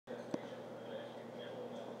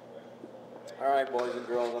All right, boys and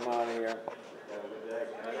girls, I'm out of here. Have a good day.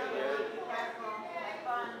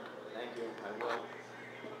 Thank you. I will.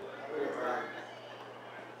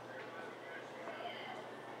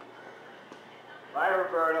 Bye,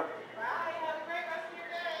 Roberta. Bye. Have a great rest of your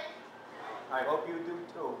day. I hope you do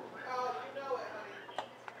too. Oh, you know it, honey.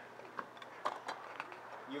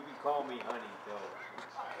 You can call me honey, too.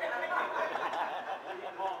 You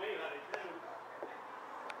can call me honey, too.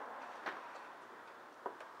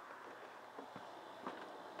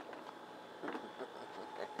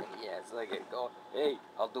 Yeah, it's like it go. Hey,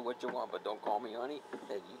 I'll do what you want, but don't call me honey.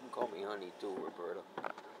 Hey, you can call me honey too, Roberta.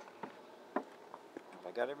 Have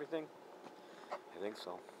I got everything? I think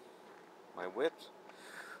so. My whips?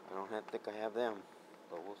 I don't think I have them,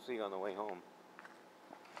 but we'll see on the way home.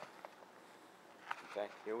 Okay,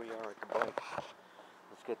 here we are at the bike.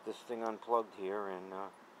 Let's get this thing unplugged here and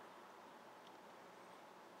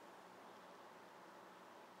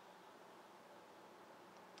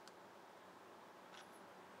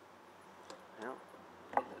well,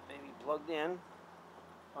 maybe plugged in,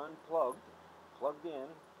 unplugged, plugged in.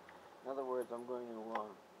 In other words, I'm going to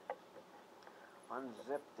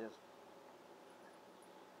unzip this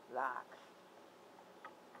lock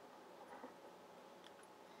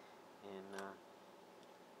and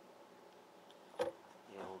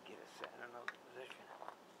yeah, we'll get it set in another position.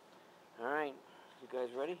 All right, you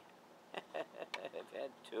guys ready? I've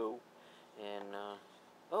had two, and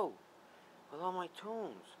oh, with all my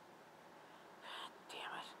tunes.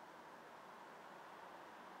 Damn it.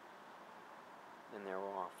 And they're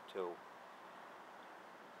off too.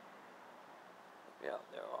 Yeah,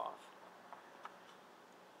 they're off.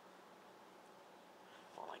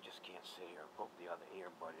 Well, I just can't sit here and poke the other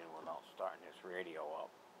earbud in without starting this radio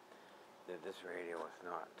up. This radio is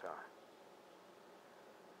not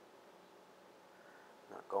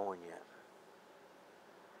going yet.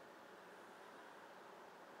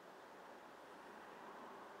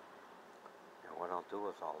 And what I'll do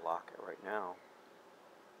is I'll lock it right now.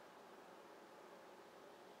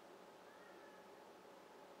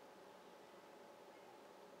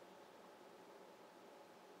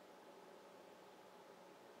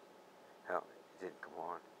 Hell, it didn't come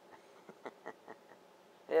on.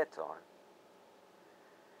 It's on.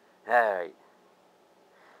 Alright.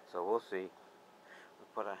 So we'll see.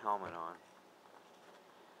 We'll put a helmet on.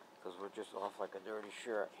 Because we're just off like a dirty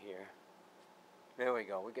shirt here. There we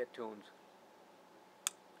go. We get tunes.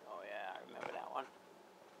 Oh yeah, I remember that one.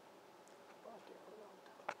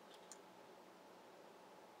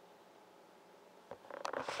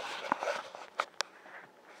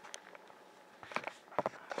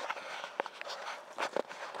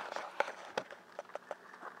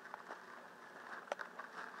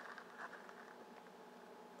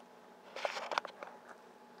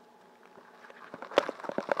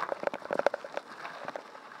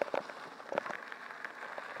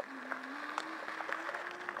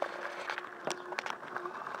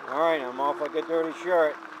 Alright, I'm off like a dirty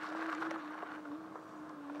shirt.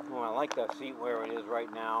 Oh, I like that seat where it is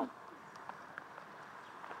right now.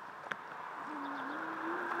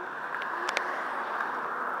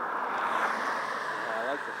 I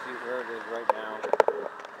like the seat where it is right now.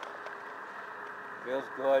 Feels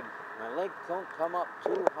good. My legs don't come up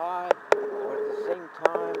too high, but at the same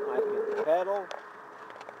time I can pedal.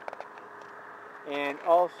 And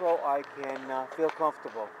also I can feel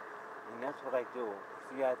comfortable. And that's what I do.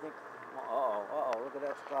 See, I think, look at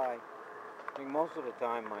that sky. I think most of the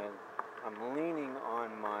time I'm leaning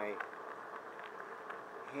on my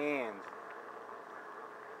hands.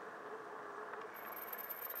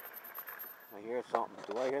 I hear something.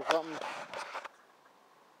 Do I hear something?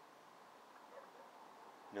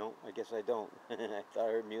 No, I guess I don't. I thought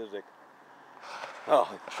I heard music.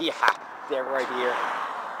 Oh, yeah, they're right here.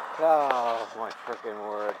 Oh, my frickin'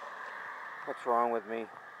 word. What's wrong with me?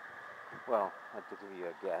 Well, I have to give you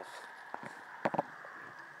a guess.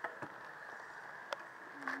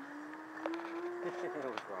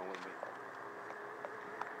 What's wrong with me?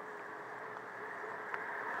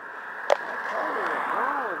 I told you what's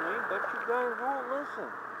wrong with me, but you guys won't listen.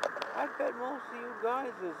 I bet most of you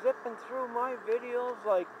guys are zipping through my videos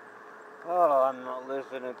like, oh, I'm not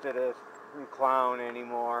listening to this clown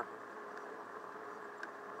anymore.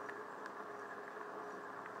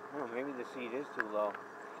 Oh, maybe the seat is too low.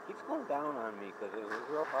 It keeps going down on me because it was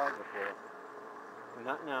real hard before. But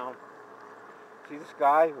not now. See the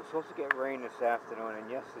sky? We're supposed to get rain this afternoon, and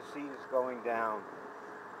yes, the seat is going down.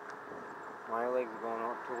 My legs are going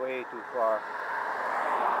up way too far.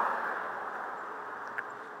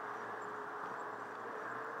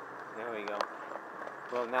 There we go.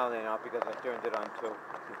 Well, now they're not because I turned it on too.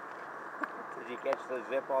 Did you catch the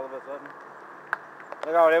zip all of a sudden?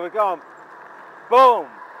 Look out, there we go. Boom!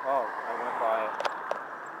 Oh, I went by it.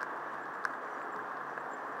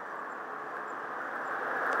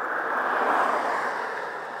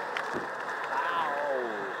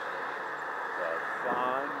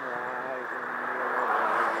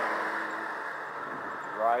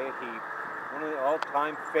 Heap, one of the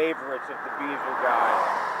all-time favorites of the Beaver guys,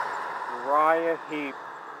 Uriah Heep.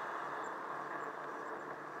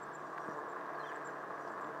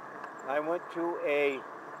 I went to a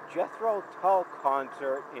Jethro Tull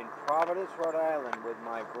concert in Providence, Rhode Island with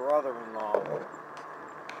my brother-in-law,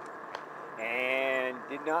 and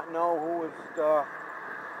did not know who was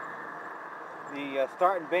the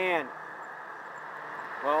starting band.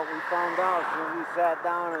 Well, we found out as soon as we sat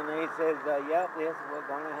down, and they said, yep, yes, we're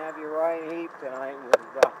going to have Uriah Heep tonight with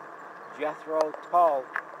Jethro Tull.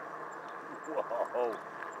 Whoa.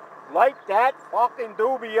 Light that fucking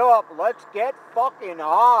doobie up. Let's get fucking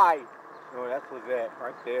high. Oh, that was it,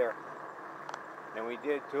 right there. And we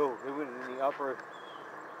did, too. It was in the upper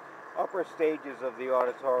stages of the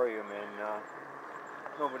auditorium, and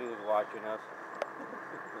nobody was watching us.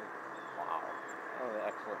 Wow. That was an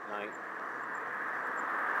excellent night.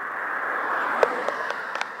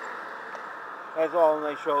 As all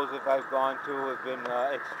my shows that I've gone to have been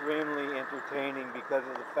extremely entertaining because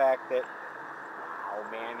of the fact that, oh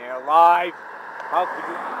man, they're live. How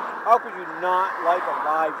could you not like a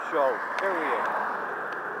live show? Period.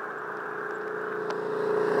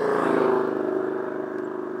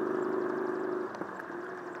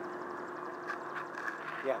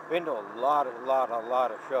 Yeah, I've been to a lot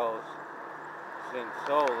of shows since,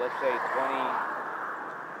 let's say 20.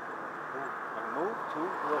 I moved to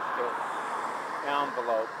Worcester.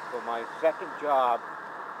 Envelope for my second job.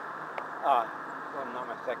 Well, not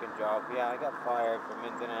my second job. Yeah, I got fired from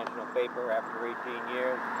International Paper after 18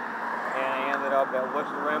 years, and I ended up at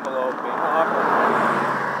Worcester Envelope in Auckland.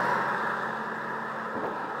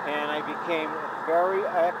 And I became very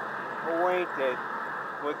acquainted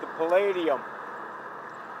with the Palladium.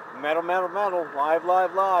 Metal, live,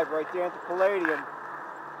 right there at the Palladium.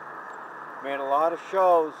 Made a lot of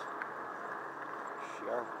shows.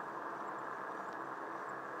 Sure.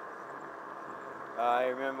 I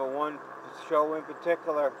remember one show in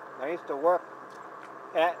particular. I used to work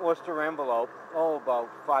at Worcester Envelope, about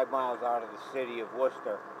 5 miles out of the city of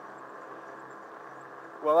Worcester.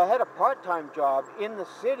 Well, I had a part-time job in the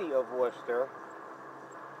city of Worcester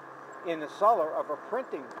in the cellar of a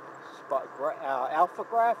printing spot, Alpha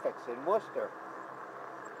Graphics in Worcester.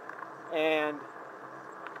 And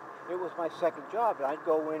it was my second job. And I'd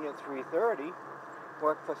go in at 3:30.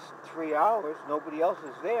 Work for 3 hours. Nobody else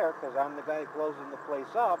is there because I'm the guy closing the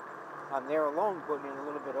place up. I'm there alone, putting in a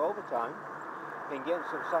little bit of overtime and getting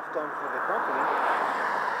some stuff done for the company.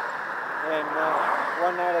 And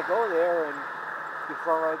one night I go there, and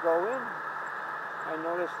before I go in, I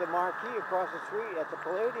notice the marquee across the street at the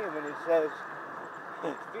Palladium, and it says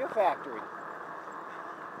Fear Factory.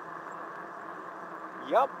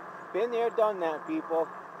 Yup, been there, done that, people.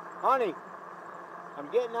 Honey, I'm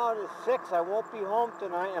getting out at 6. I won't be home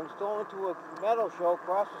tonight. I'm going to a metal show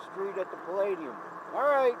across the street at the Palladium. All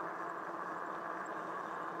right.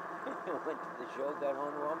 I went to the show, got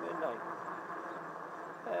home around midnight.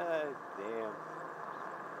 Damn.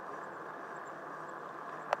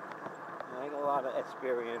 I got a lot of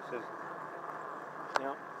experiences.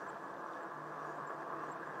 Yeah.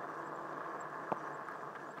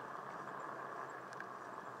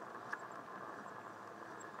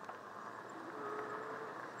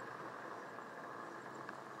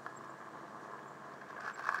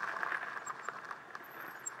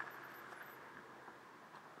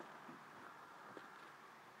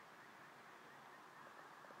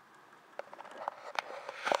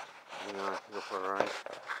 Go for a ride.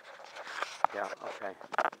 Yeah, okay.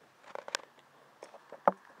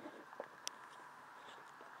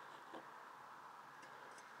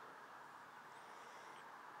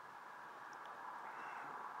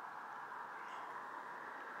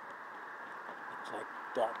 It's like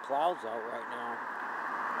dark clouds out right now.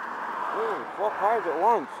 Ooh, 4 cars at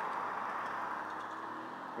once.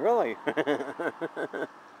 Really?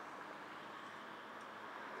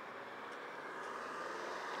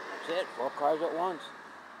 That's it, 4 cars at once.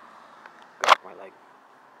 Get off my leg.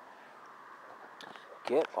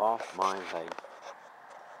 Get off my leg.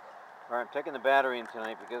 Alright, I'm taking the battery in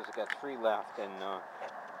tonight because I got 3 left and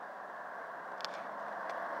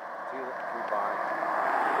 3 bars.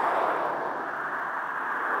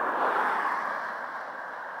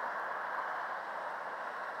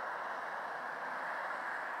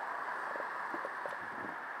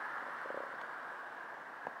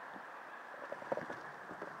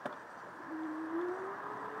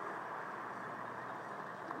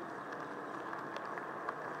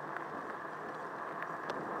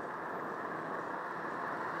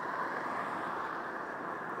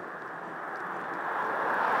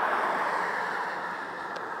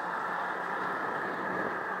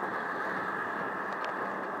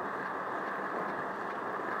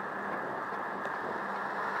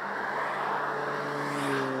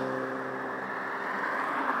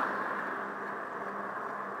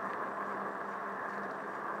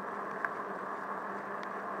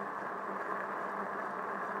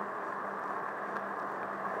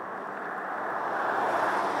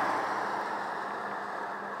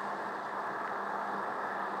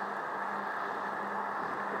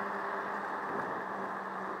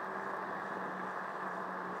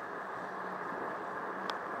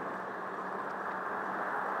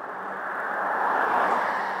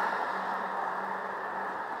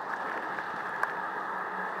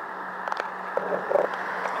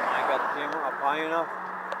 high enough?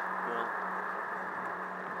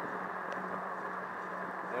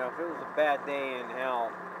 You know, if it was a bad day in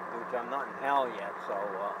hell, which I'm not in hell yet, so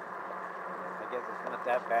I guess it's not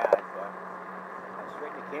that bad, but I'd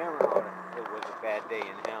straighten the camera out if it was a bad day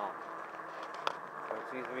in hell. So it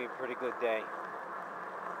seems to be a pretty good day.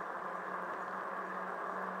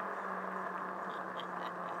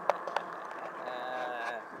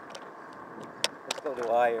 Let's go to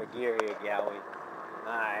higher gear here, Gowie.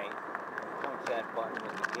 Alright. Punch that button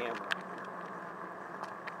with the camera.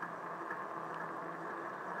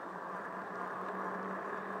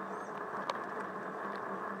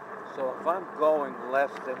 So if I'm going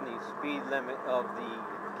less than the speed limit of the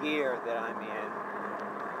gear that I'm in,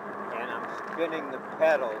 and I'm spinning the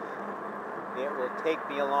pedals, it will take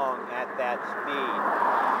me along at that speed.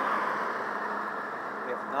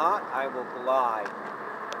 If not, I will glide.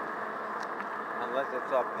 Unless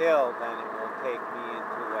it's uphill, then it will take me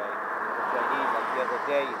into a, which I need, like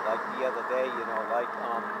the other day, you know, like,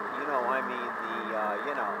 you know, I mean, the,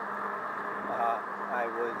 you know,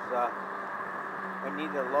 I need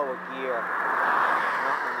a lower gear,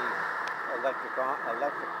 not on the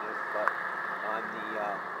electricness, but on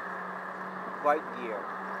the white gear.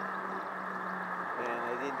 And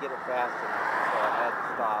I didn't get it fast enough, so I had to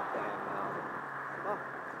stop and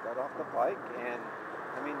got off the bike. And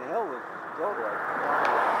I mean, the hill was still like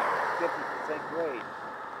 50% grade.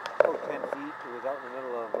 Oh, 10 feet. It was out in the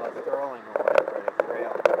middle of Sterling or whatever, the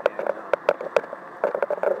trail. And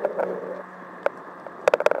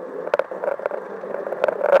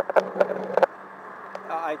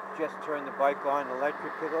I just turned the bike on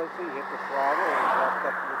electrically, hit the throttle, and walked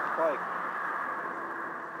up with the bike.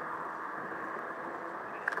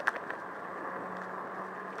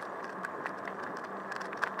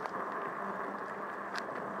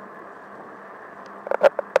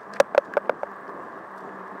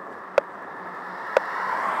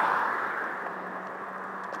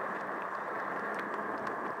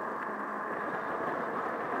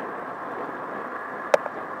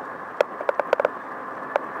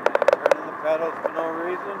 Pedals for no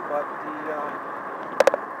reason, but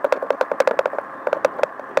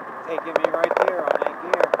taking me right there on that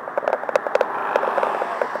gear.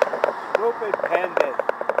 Stupid pendus.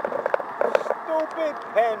 Stupid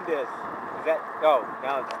pendus. Is that, oh,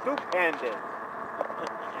 now it's stupendous.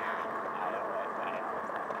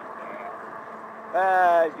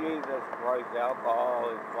 Jesus Christ, alcohol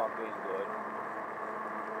is fucking good.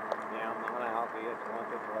 Yeah, I'm not healthy. It's once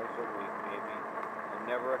or twice a week, maybe.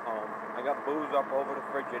 Never at home. I got booze up over the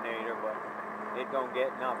refrigerator, but it don't get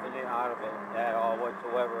nothing out of it at all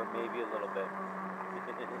whatsoever, maybe a little bit. You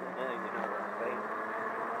know what I'm saying?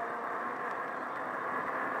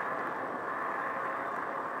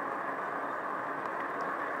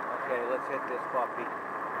 Okay, let's hit this puppy.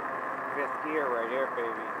 5th gear right here,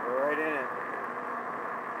 baby. We're right in it.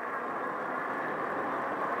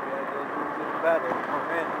 Yeah, those moves is better. Come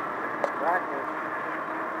in. Practice.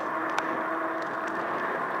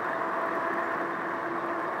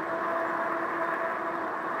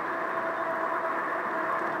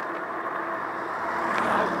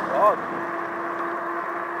 Oh.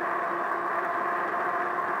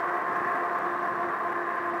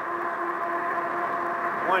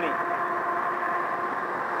 20.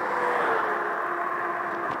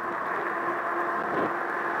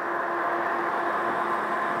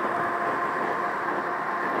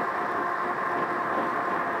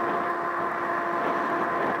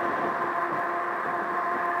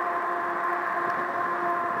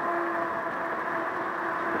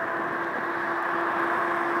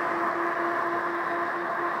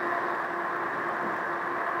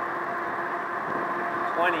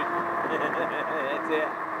 20. That's it.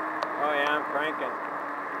 Oh yeah, I'm cranking.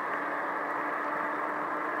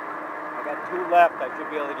 I got 2 left. I should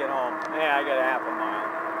be able to get home. Yeah, I got a half a mile.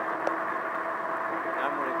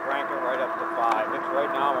 I'm going to crank it right up to 5. It's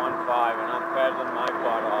right now on 5, and I'm pedaling my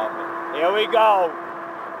butt off. Here we go.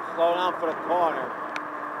 Slow down for the corner.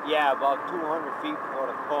 Yeah, about 200 feet before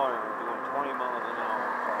the corner. We're doing 20 miles an hour.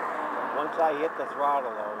 So once I hit the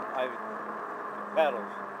throttle, though, the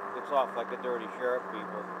pedals. It's off like a dirty shirt,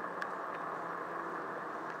 people.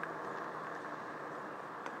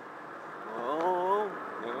 Oh,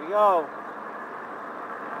 here we go.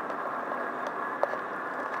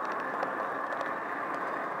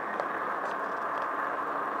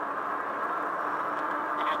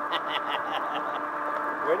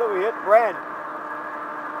 Where do we hit Bren?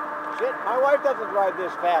 Shit, my wife doesn't drive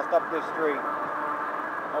this fast up this street.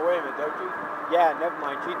 Oh, wait a minute, don't she? Yeah, never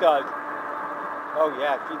mind, she does. Oh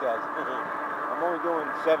yeah, she does. I'm only doing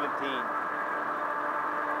 17.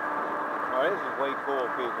 Oh, this is way cool,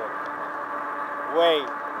 people. way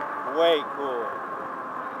cool.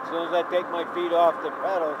 As soon as I take my feet off the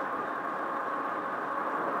pedals,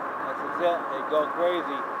 that's it. They go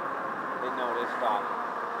crazy. They stop.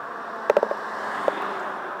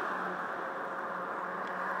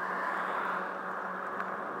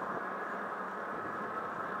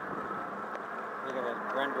 Look at this,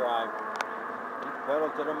 Gren Drive. Pedal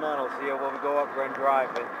to the metal. See how when we go up Gren Drive.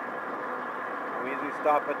 We usually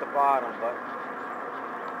stop at the bottom, but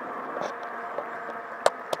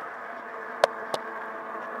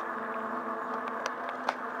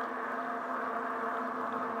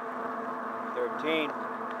 13.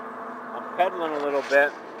 I'm pedaling a little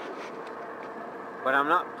bit, but I'm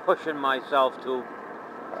not pushing myself to.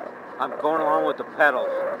 I'm going along with the pedals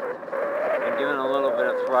and giving a little bit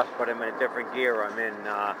of thrust, but I'm in a different gear. I'm in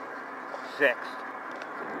 6th.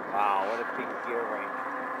 Wow, what a big gear range.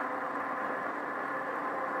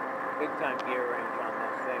 Big time gear range on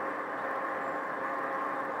this thing.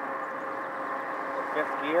 The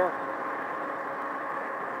 5th gear.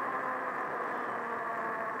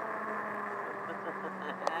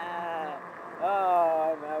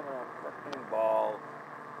 Oh, I'm having a freaking ball.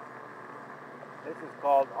 This is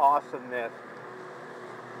called awesomeness.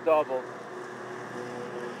 Double.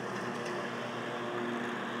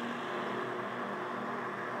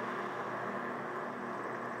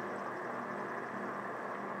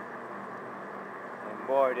 And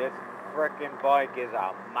boy, this frickin' bike is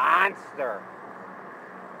a monster.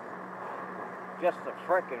 Just the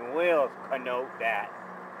frickin' wheels connote that.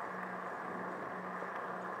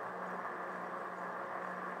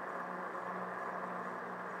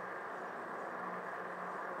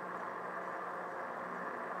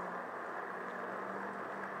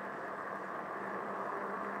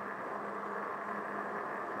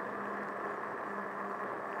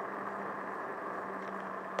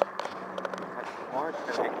 Orange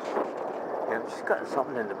today. Yeah, I'm just cutting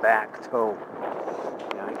something in the back too.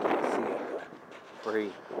 Yeah, I can't see it, but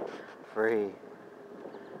free.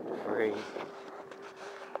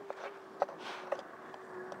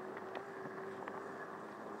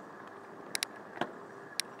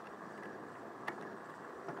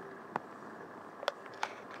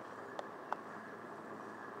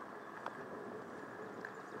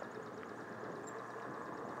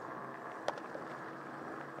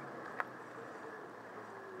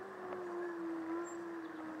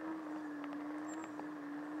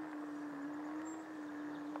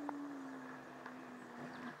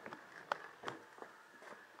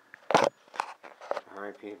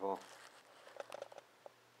 Alright, people.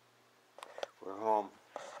 We're home.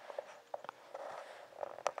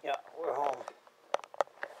 Yeah, we're home.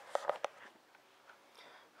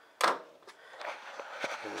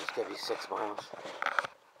 And it's gonna be 6 miles.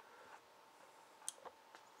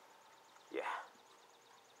 Yeah.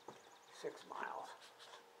 6 miles.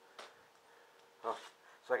 Oh,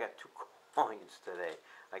 so I got 2 coins today.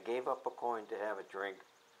 I gave up a coin to have a drink.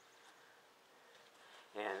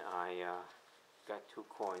 And I got 2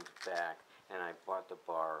 coins back, and I bought the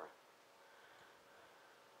bar.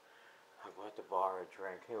 A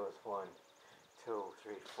drink. It was 1, 2,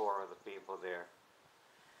 3, 4 other people there,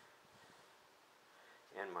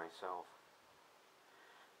 and myself.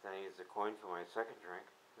 Then I used the coin for my second drink.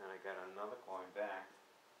 Then I got another coin back,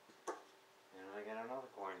 and I got another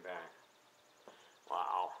coin back.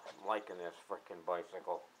 Wow, I'm liking this frickin'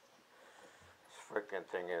 bicycle. This frickin'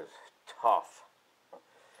 thing is tough.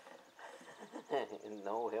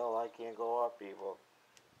 No hill I can't go up, people.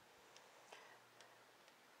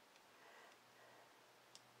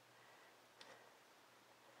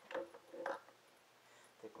 I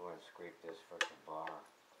think I'm going to scrape this frickin' bar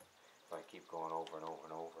if I keep going over and over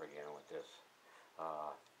and over again with this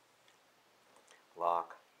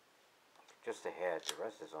lock. Just the head. The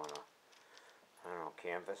rest is on a, I don't know,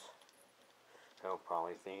 canvas. No,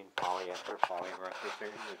 polythene, polyester, polyurethane.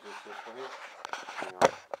 Is this way? Hang on.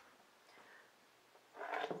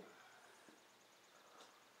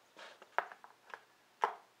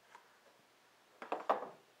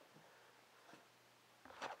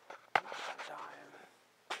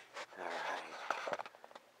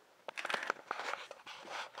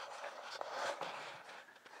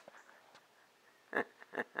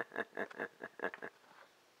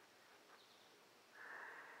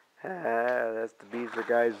 That's the Beaver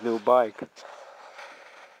guy's new bike.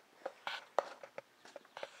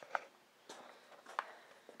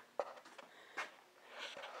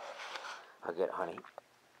 I'll get honey.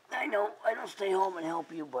 I know I don't stay home and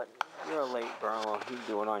help you, but you're late, bro. You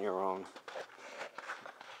do it on your own.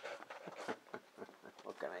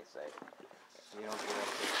 What can I say? You don't get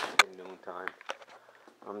up at noontime.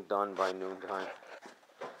 I'm done by noontime.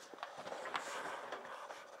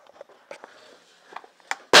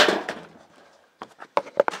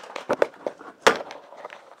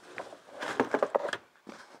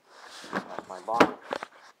 my bottom.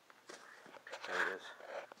 There it is.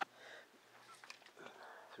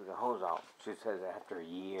 Threw the hose out. She says after a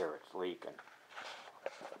year it's leaking.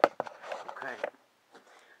 Okay.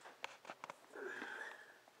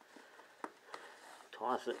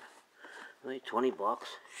 Toss it. Only 20 bucks?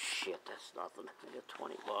 Shit, that's nothing. I got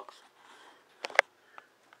 20 bucks.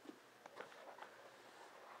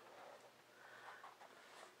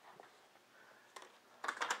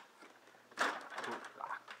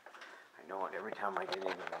 I know it. Every time I get into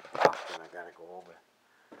that box, then I gotta go over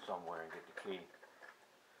somewhere and get the key.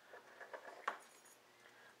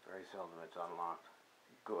 Very seldom it's unlocked.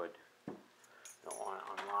 Good. Don't want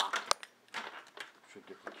it unlocked. Should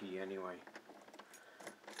get the key anyway.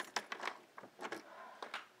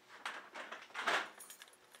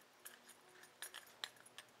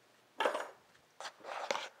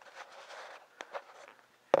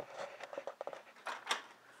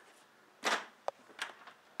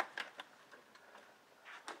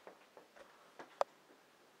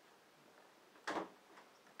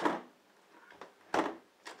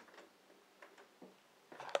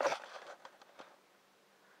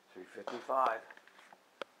 $3:55.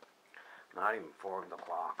 Not even 4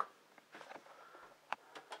 o'clock.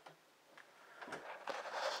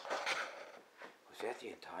 Was that the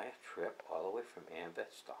entire trip all the way from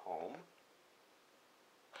AMVETS to home?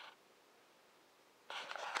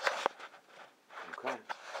 Okay,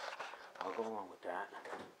 I'll go along with that.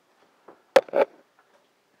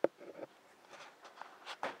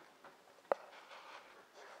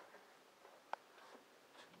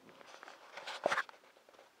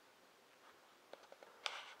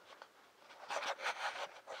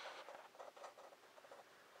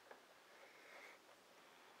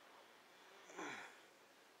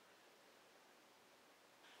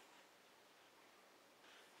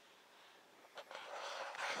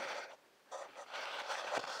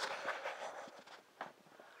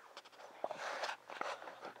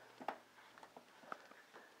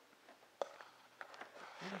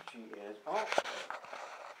 There she is. Oh,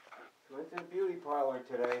 she went to the beauty parlor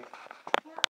today.